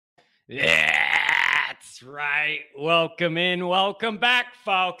That's right. Welcome in. Welcome back,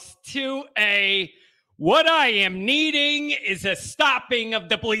 folks, to What I Am Needing is a Stopping of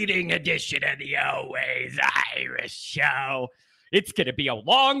the Bleeding edition of the Always Irish Show. It's going to be a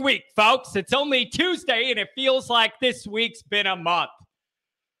long week, folks. It's only Tuesday, and it feels like this week's been a month.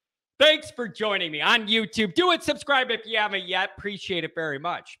 Thanks for joining me on YouTube. Do it. Subscribe if you haven't yet. Appreciate it very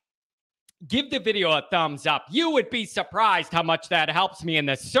much. Give the video a thumbs up. You would be surprised how much that helps me in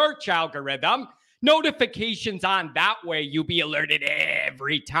the search algorithm. Notifications on, that way you'll be alerted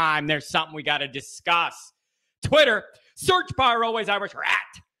every time there's something we got to discuss. Twitter, search bar Always Irish, or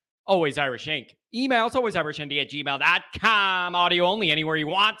at Always Irish Inc. Emails, alwaysirishindy@gmail.com. Audio only, anywhere you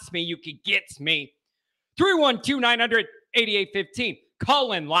wants me, you can get me. 312-900-8815.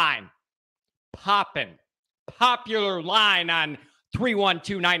 Call-in line. Poppin'. Popular line on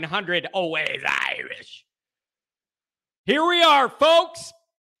 312-900, Always Irish. Here we are, folks.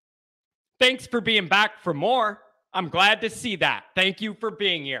 Thanks for being back for more. I'm glad to see that. Thank you for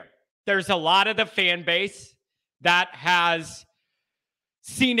being here. There's a lot of the fan base that has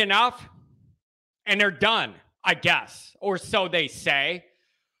seen enough, and they're done, I guess, or so they say.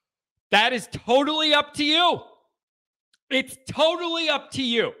 That is totally up to you. It's totally up to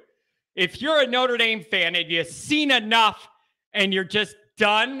you. If you're a Notre Dame fan and you've seen enough and you're just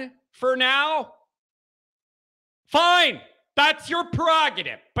done for now, fine. That's your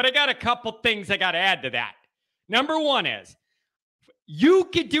prerogative. But I got a couple things I got to add to that. Number one is, you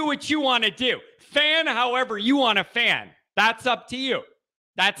can do what you want to do. Fan however you want to fan. That's up to you.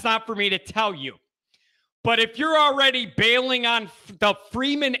 That's not for me to tell you. But if you're already bailing on the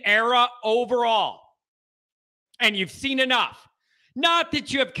Freeman era overall, and you've seen enough, not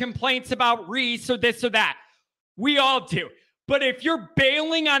that you have complaints about Reese or this or that. We all do. But if you're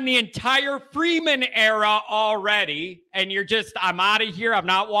bailing on the entire Freeman era already, and you're just, I'm out of here, I'm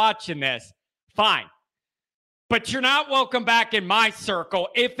not watching this, fine. But you're not welcome back in my circle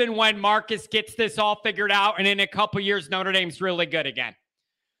if and when Marcus gets this all figured out, and in a couple years, Notre Dame's really good again.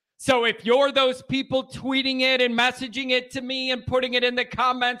 So if you're those people tweeting it and messaging it to me and putting it in the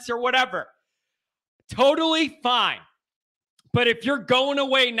comments or whatever, totally fine. But if you're going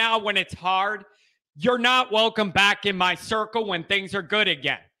away now when it's hard, you're not welcome back in my circle when things are good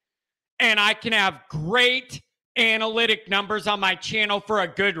again. And I can have great analytic numbers on my channel for a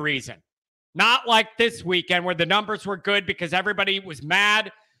good reason. Not like this weekend where the numbers were good because everybody was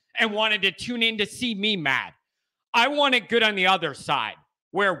mad and wanted to tune in to see me mad. I want it good on the other side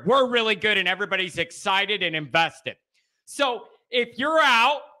where we're really good and everybody's excited and invested. So if you're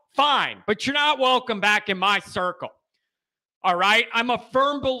out, fine, but you're not welcome back in my circle. All right? I'm a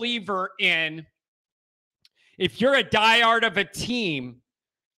firm believer in, if you're a diehard of a team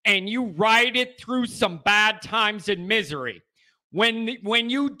and you ride it through some bad times and misery, when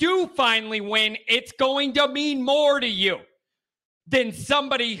you do finally win, it's going to mean more to you than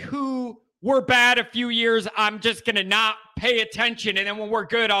somebody who were bad a few years. I'm just going to not pay attention, and then when we're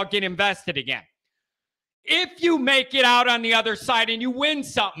good, I'll get invested again. If you make it out on the other side and you win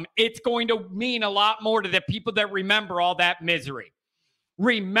something, it's going to mean a lot more to the people that remember all that misery.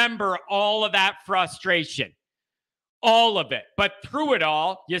 Remember all of that frustration. All of it. But through it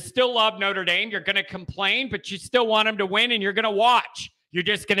all, you still love Notre Dame. You're going to complain, but you still want them to win, and you're going to watch. You're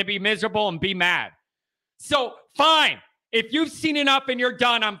just going to be miserable and be mad. So, fine. If you've seen enough and you're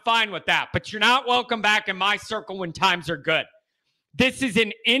done, I'm fine with that. But you're not welcome back in my circle when times are good. This is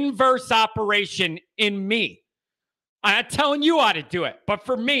an inverse operation in me. I'm not telling you how to do it, but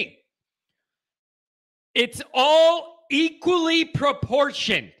for me, it's all equally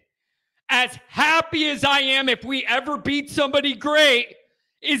proportioned. As happy as I am if we ever beat somebody great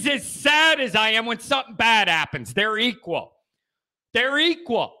is as sad as I am when something bad happens. They're equal. They're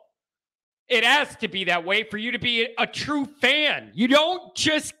equal. It has to be that way for you to be a true fan. You don't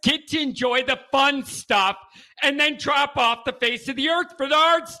just get to enjoy the fun stuff and then drop off the face of the earth for the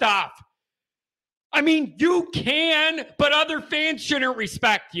hard stuff. I mean, you can, but other fans shouldn't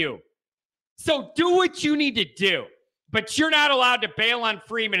respect you. So do what you need to do. But you're not allowed to bail on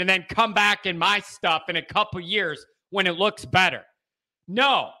Freeman and then come back in my stuff in a couple years when it looks better.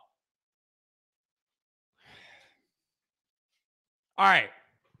 No. All right.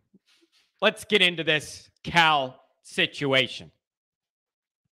 Let's get into this Cal situation.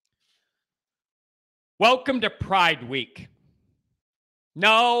 Welcome to Pride Week.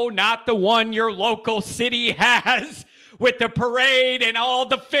 No, not the one your local city has with the parade and all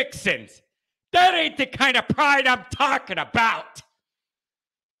the fixins. That ain't the kind of pride I'm talking about.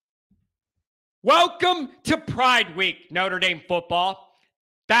 Welcome to Pride Week, Notre Dame football.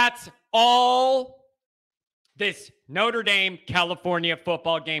 That's all this Notre Dame California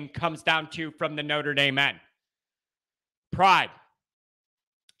football game comes down to from the Notre Dame end. Pride.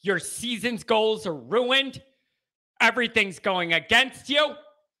 Your season's goals are ruined. Everything's going against you.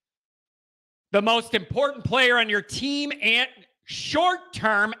 The most important player on your team and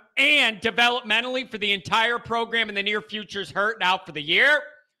short-term and developmentally for the entire program in the near future is hurt now for the year.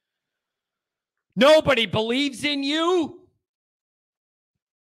 Nobody believes in you.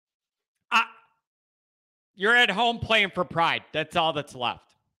 You're at home playing for pride. That's all that's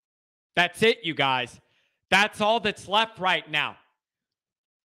left. That's it, you guys. That's all that's left right now.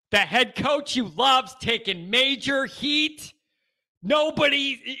 The head coach you love's taking major heat.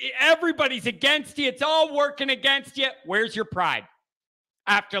 Everybody's against you. It's all working against you. Where's your pride?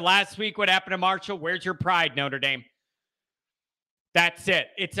 After last week, what happened to Marshall? Where's your pride, Notre Dame? That's it.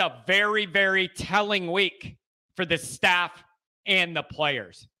 It's a very, very telling week for the staff and the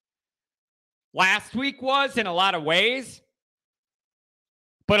players. Last week was in a lot of ways,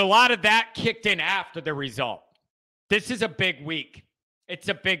 but a lot of that kicked in after the result. This is a big week. It's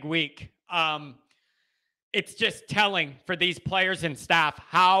a big week. It's just telling for these players and staff.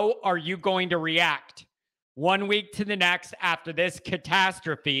 How are you going to react 1 week to the next after this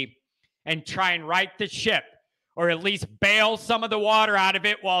catastrophe and try and right the ship or at least bail some of the water out of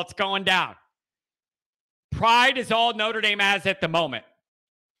it while it's going down? Pride is all Notre Dame has at the moment.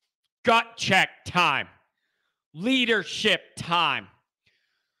 Gut check time. Leadership time.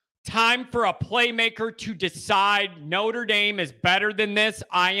 Time for a playmaker to decide Notre Dame is better than this.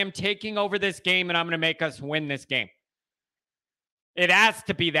 I am taking over this game and I'm going to make us win this game. It has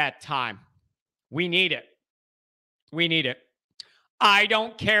to be that time. We need it. We need it. I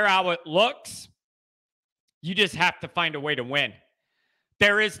don't care how it looks. You just have to find a way to win.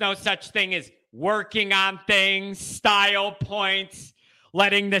 There is no such thing as working on things, style points,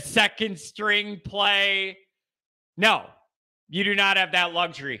 letting the second string play. No, you do not have that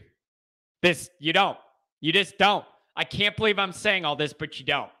luxury. You don't. You just don't. I can't believe I'm saying all this, but you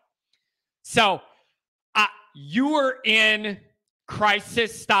don't. So you are in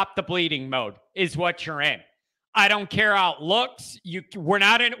crisis, stop the bleeding mode is what you're in. I don't care how it looks. We're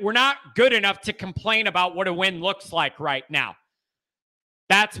not good enough to complain about what a win looks like right now.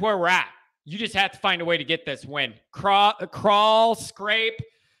 That's where we're at. You just have to find a way to get this win. Crawl, scrape,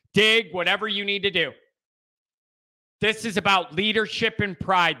 dig, whatever you need to do. This is about leadership and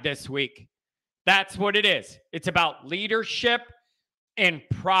pride this week. That's what it is. It's about leadership and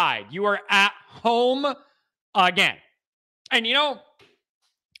pride. You are at home again. And you know,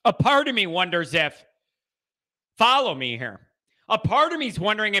 a part of me wonders if, follow me here. A part of me is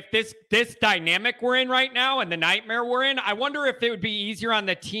wondering if this dynamic we're in right now and the nightmare we're in, I wonder if it would be easier on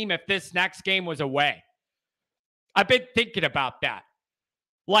the team if this next game was away. I've been thinking about that.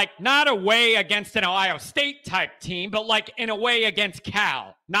 Like, not away against an Ohio State type team, but like in a way against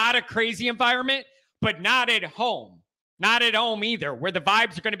Cal. Not a crazy environment, but not at home. Not at home either, where the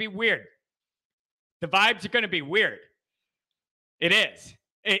vibes are going to be weird. The vibes are going to be weird. It is.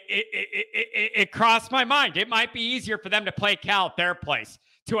 It crossed my mind. It might be easier for them to play Cal at their place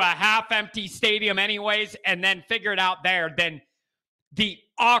to a half-empty stadium anyways, and then figure it out there than the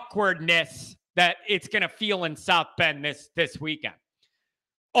awkwardness that it's going to feel in South Bend this weekend.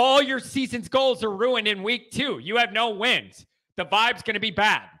 All your season's goals are ruined in week 2. You have no wins. The vibe's going to be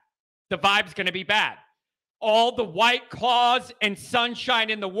bad. The vibe's going to be bad. All the white claws and sunshine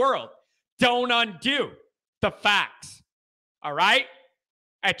in the world don't undo the facts. All right?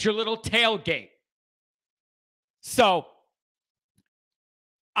 At your little tailgate. So,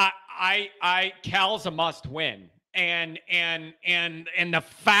 Cal's a must win. And the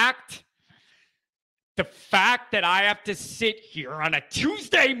fact that I have to sit here on a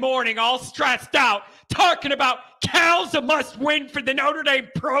Tuesday morning all stressed out talking about Cal's a must win for the Notre Dame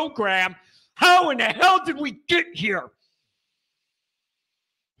program. How in the hell did we get here?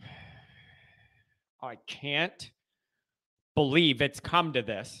 I can't believe it's come to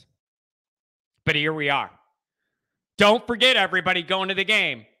this. But here we are. Don't forget, everybody going to the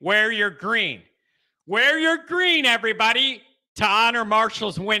game. Wear your green. Wear your green, everybody, to honor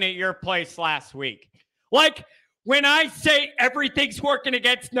Marshall's win at your place last week. Like, when I say everything's working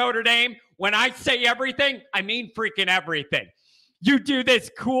against Notre Dame, when I say everything, I mean freaking everything. You do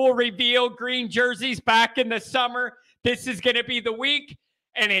this cool reveal green jerseys back in the summer. This is going to be the week.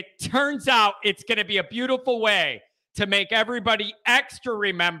 And it turns out it's going to be a beautiful way to make everybody extra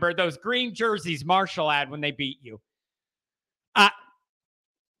remember those green jerseys Marshall had when they beat you.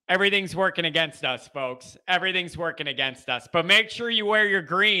 Everything's working against us, folks. Everything's working against us. But make sure you wear your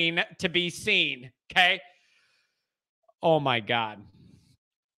green to be seen, okay? Oh, my God.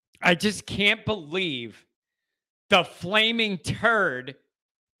 I just can't believe the flaming turd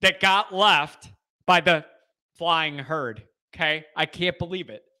that got left by the flying herd. Okay. I can't believe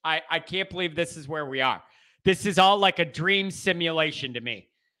it. I can't believe this is where we are. This is all like a dream simulation to me.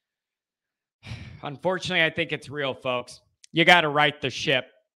 Unfortunately, I think it's real, folks. You got to right the ship.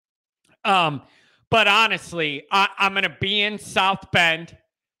 But honestly, I'm going to be in South Bend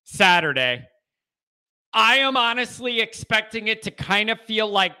Saturday. I am honestly expecting it to kind of feel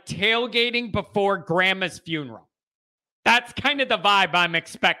like tailgating before grandma's funeral. That's kind of the vibe I'm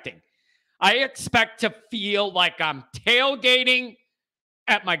expecting. I expect to feel like I'm tailgating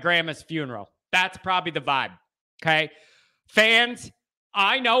at my grandma's funeral. That's probably the vibe. Okay. Fans,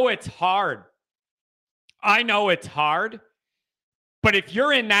 I know it's hard. But if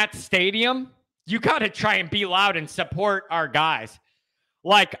you're in that stadium, you got to try and be loud and support our guys.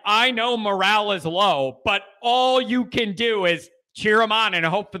 Like, I know morale is low, but all you can do is cheer them on and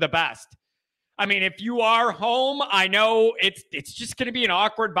hope for the best. I mean, if you are home, I know it's just going to be an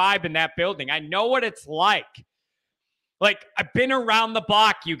awkward vibe in that building. I know what it's like. Like, I've been around the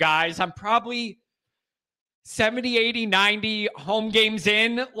block, you guys. I'm probably 70, 80, 90 home games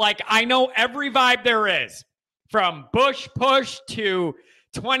in. Like, I know every vibe there is. From Bush Push to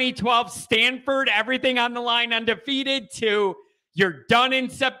 2012 Stanford, everything on the line undefeated, to you're done in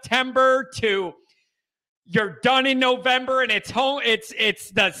September, to you're done in November and it's home.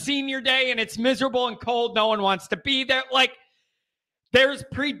 It's the senior day and it's miserable and cold. No one wants to be there. Like, there's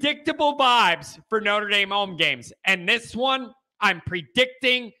predictable vibes for Notre Dame home games. And this one, I'm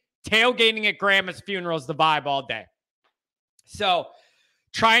predicting tailgating at grandma's funeral is the vibe all day. So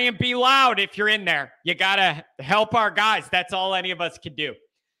try and be loud if you're in there. You got to help our guys. That's all any of us can do.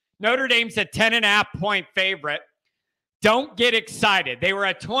 Notre Dame's a 10.5-point favorite. Don't get excited. They were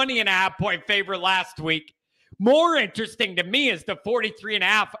a 20.5-point favorite last week. More interesting to me is the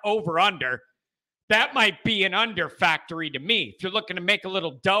 43.5 over-under. That might be an under factory to me. If you're looking to make a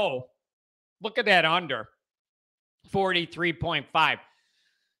little dough, look at that under. 43.5.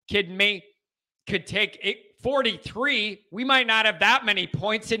 Kidding me? Could take 43. We might not have that many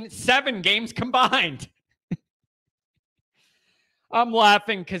points in 7 games combined. I'm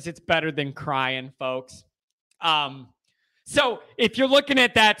laughing because it's better than crying, folks. So if you're looking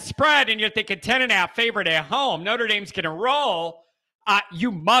at that spread and you're thinking 10.5 favorite at home, Notre Dame's going to roll,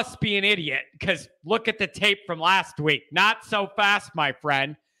 you must be an idiot because look at the tape from last week. Not so fast, my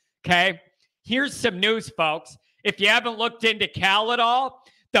friend. Okay? Here's some news, folks. If you haven't looked into Cal at all,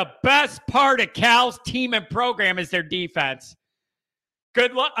 the best part of Cal's team and program is their defense.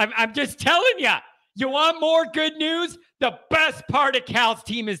 Good luck. I'm just telling you. You want more good news? The best part of Cal's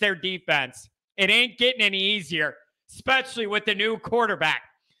team is their defense. It ain't getting any easier, especially with the new quarterback.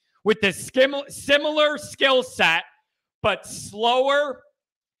 With the similar skill set, but slower,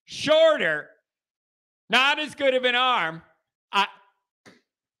 shorter, not as good of an arm.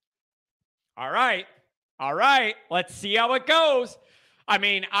 All right. Let's see how it goes. I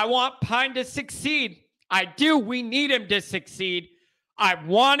mean, I want Pine to succeed. I do. We need him to succeed. I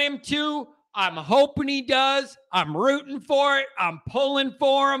want him to. I'm hoping he does. I'm rooting for it. I'm pulling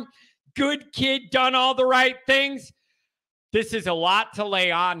for him. Good kid, done all the right things. This is a lot to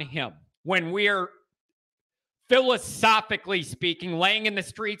lay on him when we're, philosophically speaking, laying in the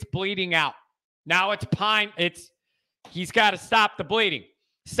streets, bleeding out. Now it's Pine. He's got to stop the bleeding.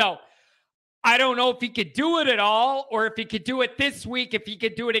 So I don't know if he could do it at all or if he could do it this week, if he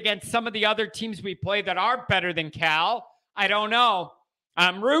could do it against some of the other teams we play that are better than Cal. I don't know.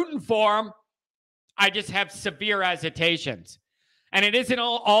 I'm rooting for him. I just have severe hesitations. And it isn't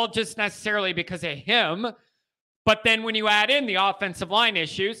all just necessarily because of him, but then when you add in the offensive line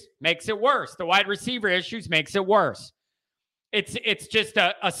issues, makes it worse. The wide receiver issues makes it worse. It's just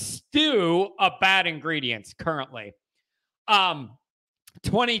a stew of bad ingredients currently.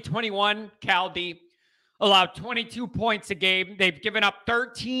 2021 Cal D allowed 22 points a game. They've given up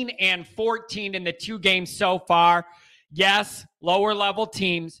 13 and 14 in the 2 games so far. Yes, lower level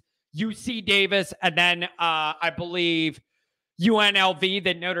teams, UC Davis, and then I believe UNLV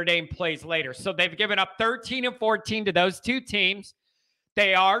that Notre Dame plays later. So they've given up 13 and 14 to those 2 teams.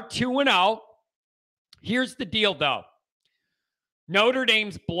 They are 2-0. Here's the deal, though. Notre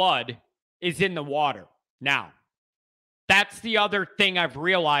Dame's blood is in the water now. That's the other thing I've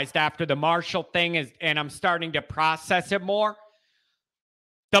realized after the Marshall thing is, and I'm starting to process it more.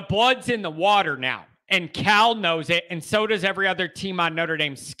 The blood's in the water now, and Cal knows it, and so does every other team on Notre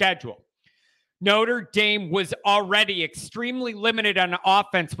Dame's schedule. Notre Dame was already extremely limited on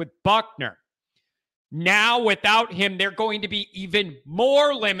offense with Buckner. Now, without him, they're going to be even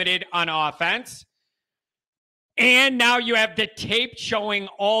more limited on offense. And now you have the tape showing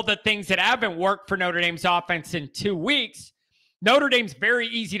all the things that haven't worked for Notre Dame's offense in 2 weeks. Notre Dame's very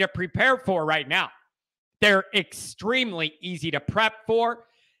easy to prepare for right now. They're extremely easy to prep for,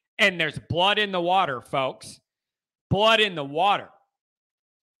 and there's blood in the water, folks. Blood in the water.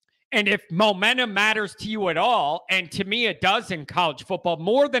 And if momentum matters to you at all, and to me it does in college football,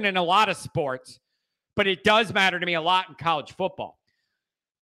 more than in a lot of sports, but it does matter to me a lot in college football.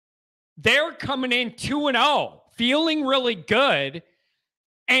 They're coming in 2-0, feeling really good,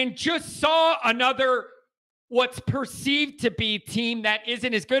 and just saw another what's perceived to be team that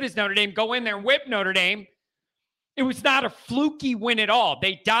isn't as good as Notre Dame go in there and whip Notre Dame. It was not a fluky win at all.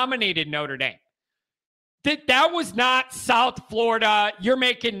 They dominated Notre Dame. That was not South Florida. You're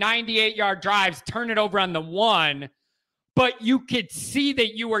making 98-yard drives, turn it over on the one, but you could see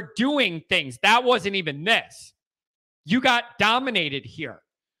that you were doing things. That wasn't even this. You got dominated here.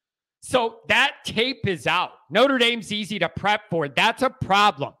 So that tape is out. Notre Dame's easy to prep for. That's a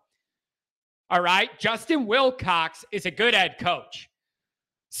problem. All right? Justin Wilcox is a good head coach.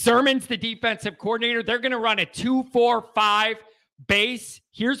 Sermon's the defensive coordinator. They're going to run a 2-4-5 base.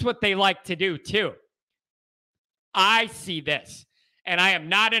 Here's what they like to do, too. I see this, and I am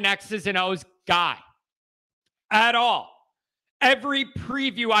not an X's and O's guy at all. Every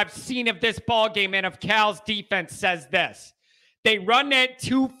preview I've seen of this ball game and of Cal's defense says this. They run that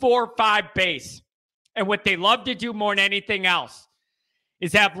 2-4-5 base, and what they love to do more than anything else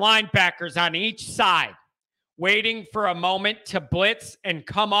is have linebackers on each side waiting for a moment to blitz and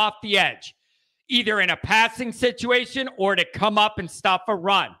come off the edge, either in a passing situation or to come up and stuff a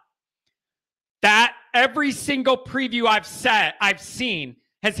run. That every single preview I've seen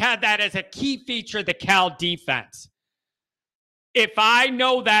has had that as a key feature of the Cal defense. If I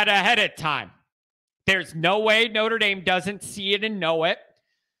know that ahead of time, there's no way Notre Dame doesn't see it and know it.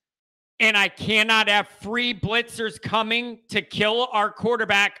 And I cannot have free blitzers coming to kill our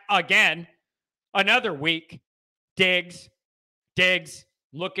quarterback again another week. Diggs,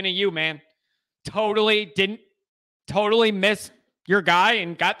 looking at you, man. Totally missed your guy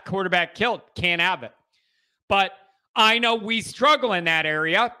and got the quarterback killed. Can't have it. But I know we struggle in that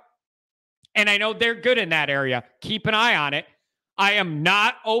area, and I know they're good in that area. Keep an eye on it. I am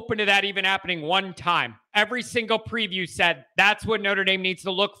not open to that even happening one time. Every single preview said that's what Notre Dame needs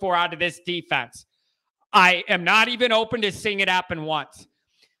to look for out of this defense. I am not even open to seeing it happen once.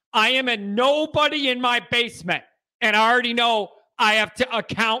 I am a nobody in my basement, and I already know I have to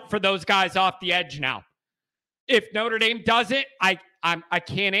account for those guys off the edge now. If Notre Dame does it, I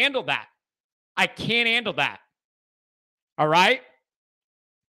can't handle that. I can't handle that. All right?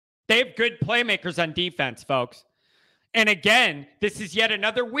 They have good playmakers on defense, folks. And again, this is yet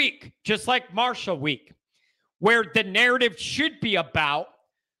another week, just like Marshall week, where the narrative should be about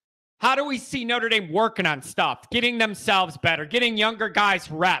how do we see Notre Dame working on stuff, getting themselves better, getting younger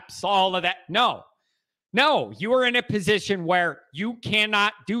guys reps, all of that. No, you are in a position where you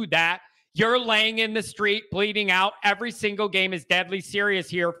cannot do that. You're laying in the street, bleeding out. Every single game is deadly serious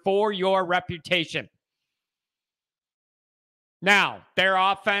here for your reputation. Now, their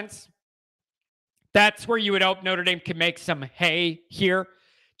offense, that's where you would hope Notre Dame could make some hay here.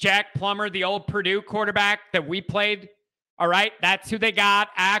 Jack Plummer, the old Purdue quarterback that we played, all right, that's who they got.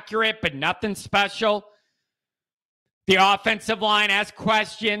 Accurate, but nothing special. The offensive line has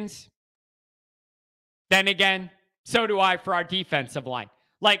questions. Then again, so do I for our defensive line.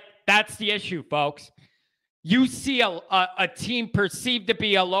 Like, that's the issue, folks. You see a team perceived to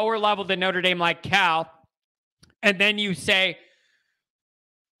be a lower level than Notre Dame like Cal, and then you say,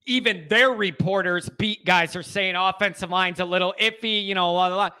 even their reporters, beat guys are saying offensive line's a little iffy, blah, blah,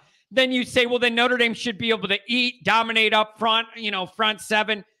 blah. Then you say, well, then Notre Dame should be able to eat, dominate up front, front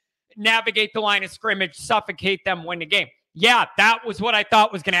seven, navigate the line of scrimmage, suffocate them, win the game. Yeah, that was what I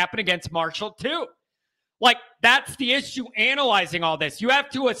thought was going to happen against Marshall too. Like, that's the issue analyzing all this. You have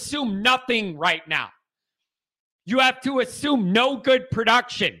to assume nothing right now. You have to assume no good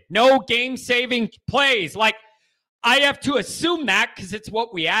production, no game-saving plays. Like, I have to assume that because it's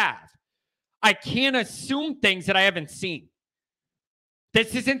what we have. I can't assume things that I haven't seen.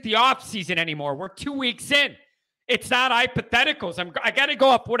 This isn't the offseason anymore. We're 2 weeks in. It's not hypotheticals. I got to go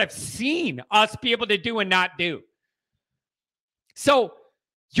off what I've seen us be able to do and not do. So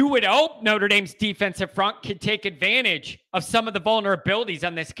you would hope Notre Dame's defensive front could take advantage of some of the vulnerabilities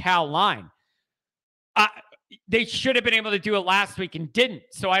on this Cal line. They should have been able to do it last week and didn't.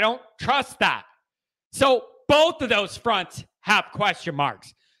 So I don't trust that. So both of those fronts have question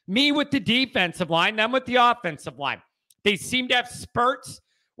marks. Me with the defensive line, them with the offensive line. They seem to have spurts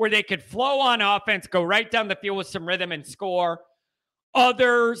where they could flow on offense, go right down the field with some rhythm and score.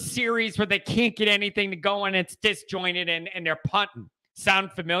 other series where they can't get anything to go and it's disjointed and they're punting.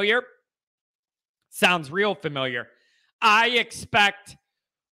 Sound familiar? Sounds real familiar. I expect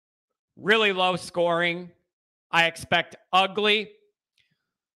really low scoring. I expect ugly.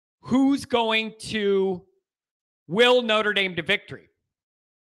 Who's going to will Notre Dame to victory?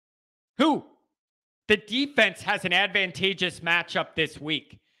 Who? The defense has an advantageous matchup this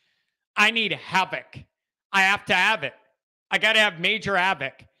week. I need havoc. I have to have it. I got to have major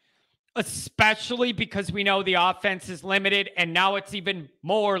havoc, especially because we know the offense is limited, and now it's even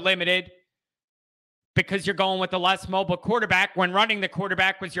more limited because you're going with a less mobile quarterback when running the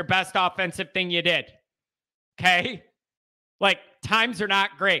quarterback was your best offensive thing you did. Okay? Like, times are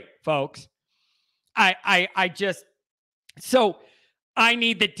not great, folks. So I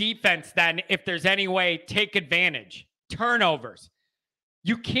need the defense then, if there's any way, take advantage. Turnovers.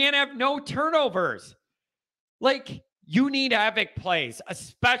 You can't have no turnovers. Like, you need havoc plays,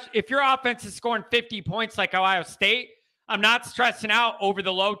 especially if your offense is scoring 50 points like Ohio State. I'm not stressing out over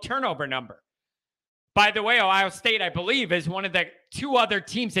the low turnover number. By the way, Ohio State, I believe, is one of the two other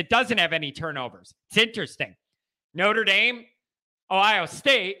teams that doesn't have any turnovers. It's interesting. Notre Dame, Ohio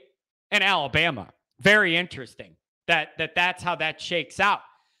State, and Alabama. Very interesting that's how that shakes out.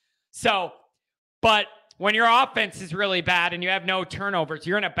 So, but when your offense is really bad and you have no turnovers,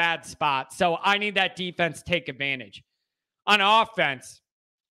 you're in a bad spot. So I need that defense to take advantage. On offense,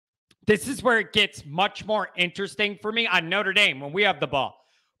 this is where it gets much more interesting for me on Notre Dame when we have the ball.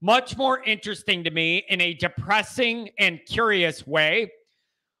 Much more interesting to me in a depressing and curious way.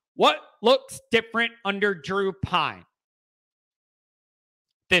 What looks different under Drew Pine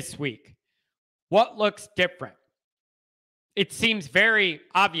this week? What looks different? It seems very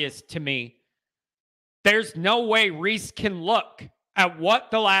obvious to me. There's no way Reese can look at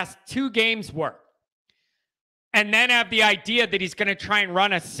what the last two games were and then have the idea that he's going to try and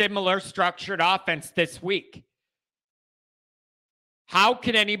run a similar structured offense this week. How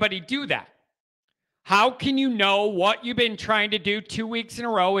can anybody do that? How can you know what you've been trying to do 2 weeks in a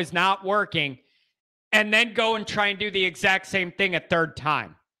row is not working and then go and try and do the exact same thing a third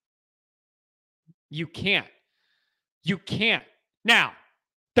time? You can't. You can't. Now,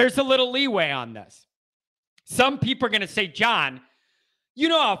 there's a little leeway on this. Some people are going to say, John, you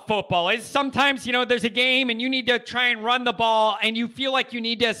know how football is. Sometimes, there's a game and you need to try and run the ball and you feel like you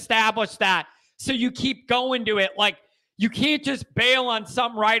need to establish that. So you keep going to it. Like, you can't just bail on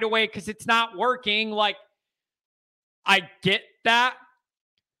something right away because it's not working. Like, I get that,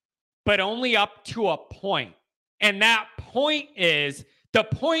 but only up to a point. And that point is the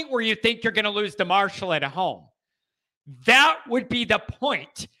point where you think you're going to lose to Marshall at home. That would be the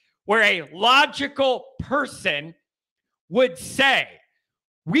point where a logical person would say,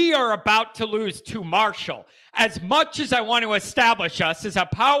 we are about to lose to Marshall. As much as I want to establish us as a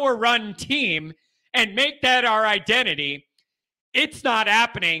power run team and make that our identity, it's not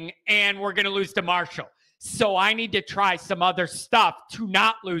happening and we're going to lose to Marshall. So I need to try some other stuff to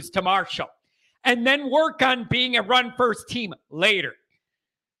not lose to Marshall and then work on being a run first team later.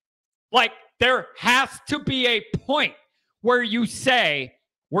 Like, there has to be a point where you say,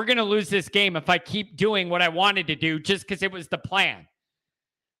 we're going to lose this game if I keep doing what I wanted to do just because it was the plan.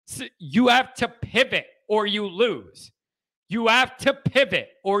 So you have to pivot or you lose. You have to pivot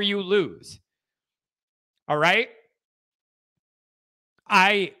or you lose. All right?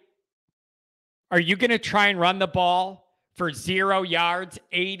 Are you going to try and run the ball for 0 yards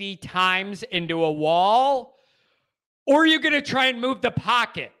 80 times into a wall? Or are you going to try and move the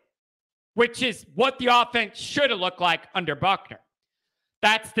pocket, which is what the offense should have looked like under Buckner?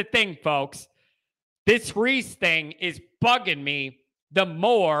 That's the thing, folks. This Reese thing is bugging me the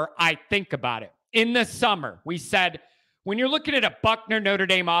more I think about it. In the summer, we said, when you're looking at a Buckner Notre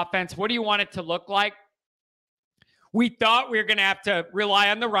Dame offense, what do you want it to look like? We thought we were going to have to rely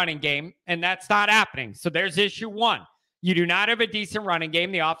on the running game, and that's not happening. So there's issue one. You do not have a decent running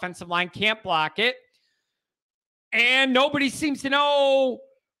game. The offensive line can't block it. And nobody seems to know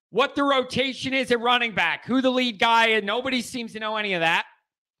what the rotation is at running back, who the lead guy is. Nobody seems to know any of that.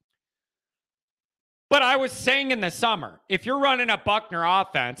 But I was saying in the summer, if you're running a Buckner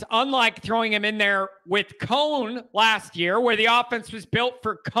offense, unlike throwing him in there with Cone last year, where the offense was built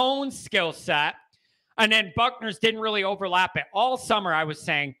for Cone's skill set, and then Buckner's didn't really overlap it. All summer, I was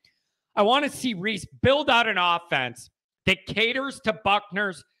saying, I want to see Reese build out an offense that caters to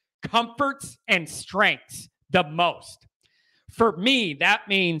Buckner's comforts and strengths the most. For me, that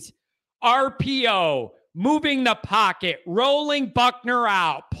means RPO, moving the pocket, rolling Buckner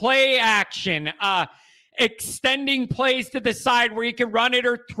out, play action, extending plays to the side where you can run it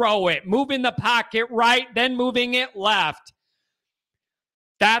or throw it, moving the pocket right, then moving it left.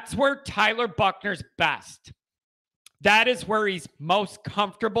 That's where Tyler Buchner's best. That is where he's most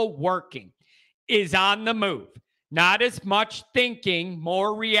comfortable working, is on the move. Not as much thinking,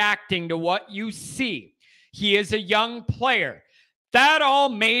 more reacting to what you see. He is a young player. That all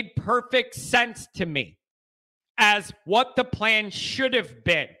made perfect sense to me as what the plan should have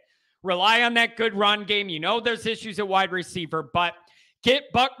been. Rely on that good run game. You know there's issues at wide receiver, but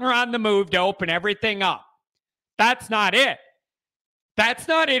get Buchner on the move to open everything up. That's not it. That's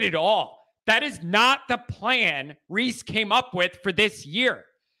not it at all. That is not the plan Reese came up with for this year.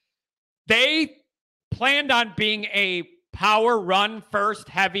 They planned on being a power run first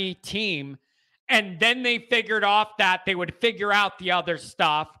heavy team, and then they figured off that they would figure out the other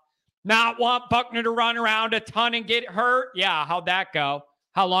stuff. Not want Buchner to run around a ton and get hurt. Yeah, how'd that go?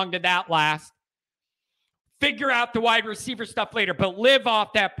 How long did that last? Figure out the wide receiver stuff later, but live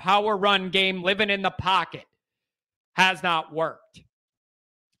off that power run game, living in the pocket. Has not worked.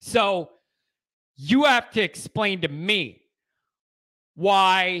 So you have to explain to me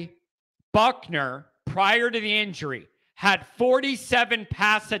why Buchner, prior to the injury, had 47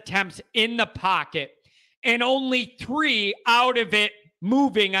 pass attempts in the pocket and only 3 out of it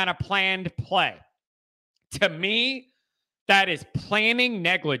moving on a planned play. To me, that is planning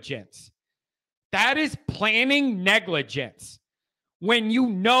negligence. That is planning negligence. When you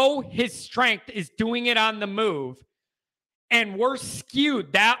know his strength is doing it on the move, and we're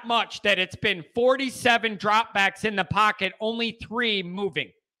skewed that much that it's been 47 dropbacks in the pocket, only 3 moving,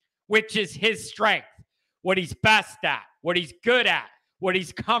 which is his strength, what he's best at, what he's good at, what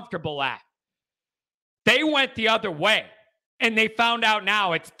he's comfortable at. They went the other way, and they found out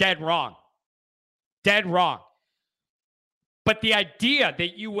now it's dead wrong. Dead wrong. But the idea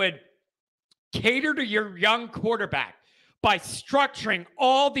that you would cater to your young quarterback by structuring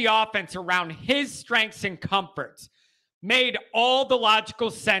all the offense around his strengths and comforts made all the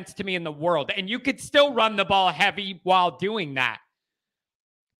logical sense to me in the world. And you could still run the ball heavy while doing that.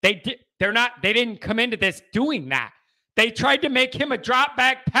 They didn't come into this doing that. They tried to make him a drop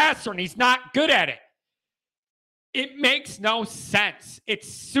back passer, and he's not good at it. It makes no sense.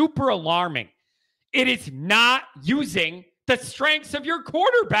 It's super alarming. It is not using the strengths of your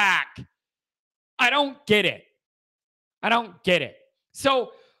quarterback. I don't get it. I don't get it.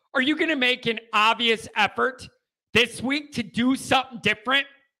 So are you going to make an obvious effort this week to do something different?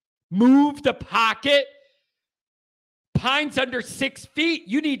 Move the pocket? Pine's under 6 feet.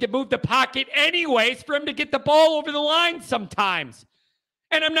 You need to move the pocket anyways for him to get the ball over the line sometimes.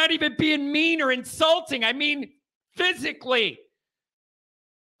 And I'm not even being mean or insulting. I mean physically.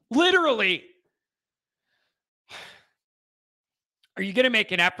 Literally. Are you going to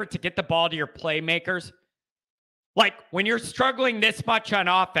make an effort to get the ball to your playmakers? Like when you're struggling this much on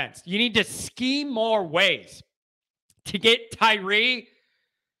offense, you need to scheme more ways to get Tyree,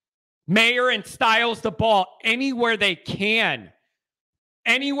 Mayer, and Styles the ball anywhere they can.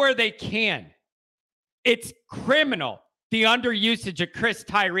 Anywhere they can. It's criminal, the underusage of Chris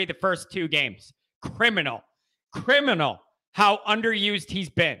Tyree the first 2 games. Criminal. Criminal how underused he's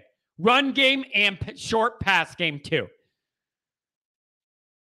been. Run game and short pass game too.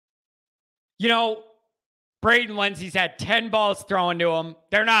 You know, Braden Lindsey's had 10 balls thrown to him.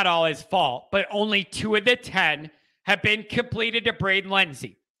 They're not all his fault, but only 2 of the 10 have been completed to Braden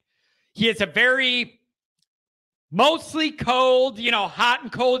Lindsey. He has a very mostly cold, hot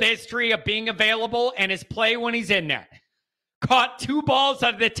and cold history of being available and his play when he's in there. Caught 2 balls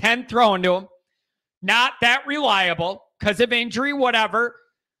out of the 10 thrown to him. Not that reliable because of injury, whatever.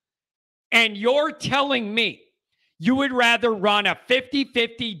 And you're telling me you would rather run a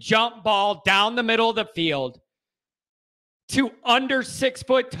 50-50 jump ball down the middle of the field to under 6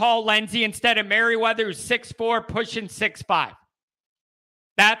 foot tall Lindsey instead of Merriweather, who's 6'4", pushing 6'5".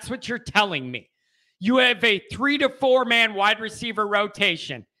 That's what you're telling me. You have a 3 to 4 man wide receiver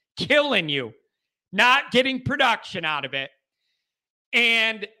rotation, killing you, not getting production out of it.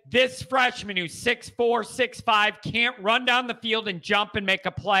 And this freshman who's 6'4", 6'5", can't run down the field and jump and make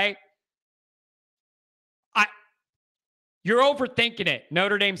a play. You're overthinking it,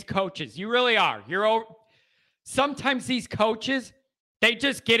 Notre Dame's coaches. You really are. Sometimes these coaches, they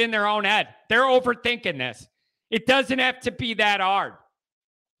just get in their own head. They're overthinking this. It doesn't have to be that hard.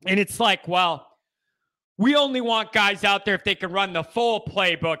 And it's like, well, we only want guys out there if they can run the full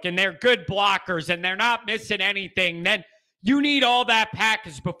playbook and they're good blockers and they're not missing anything. Then you need all that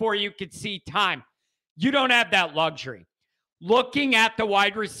package before you can see time. You don't have that luxury. Looking at the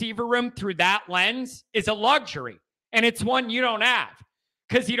wide receiver room through that lens is a luxury. And it's one you don't have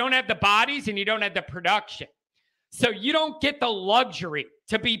because you don't have the bodies and you don't have the production. So you don't get the luxury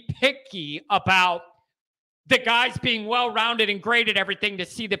to be picky about the guys being well-rounded and great at everything to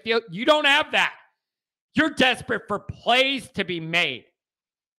see the field. You don't have that. You're desperate for plays to be made.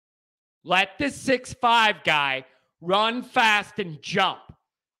 Let the 6'5" guy run fast and jump.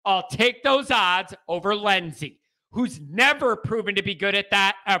 I'll take those odds over Lindsey, who's never proven to be good at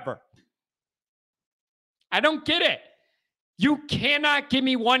that ever. I don't get it. You cannot give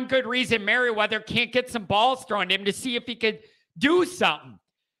me one good reason Merriweather can't get some balls thrown to him to see if he could do something.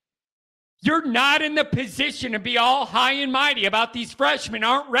 You're not in the position to be all high and mighty about these freshmen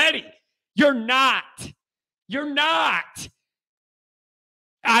aren't ready. You're not. You're not.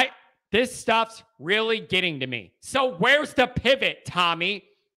 This stuff's really getting to me. So where's the pivot, Tommy?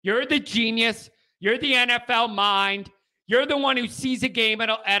 You're the genius. You're the NFL mind. You're the one who sees a game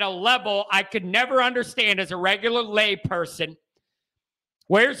at a level I could never understand as a regular lay person.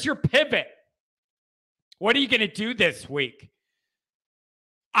 Where's your pivot? What are you going to do this week?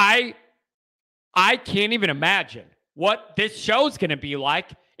 I can't even imagine what this show's going to be like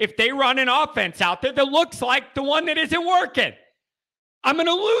if they run an offense out there that looks like the one that isn't working. I'm going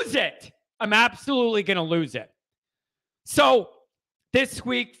to lose it. I'm absolutely going to lose it. So this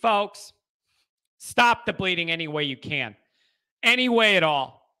week, folks, stop the bleeding any way you can. Any way at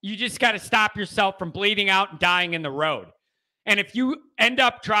all. You just got to stop yourself from bleeding out and dying in the road. And if you end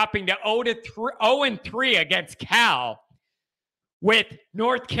up dropping to 0-3 against Cal with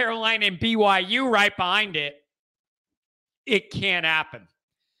North Carolina and BYU right behind it, it can't happen.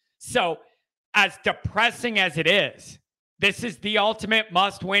 So as depressing as it is, this is the ultimate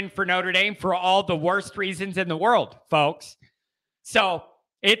must-win for Notre Dame for all the worst reasons in the world, folks. So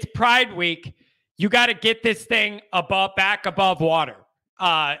it's Pride Week. You got to get this thing back above water,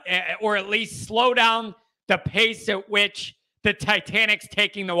 or at least slow down the pace at which the Titanic's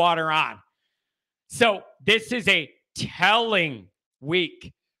taking the water on. So this is a telling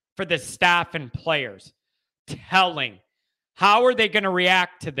week for the staff and players. Telling. How are they going to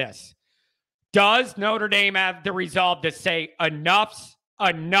react to this? Does Notre Dame have the resolve to say enough's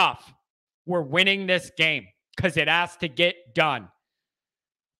enough? We're winning this game because it has to get done.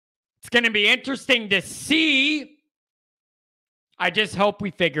 It's going to be interesting to see. I just hope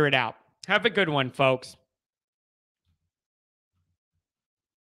we figure it out. Have a good one, folks.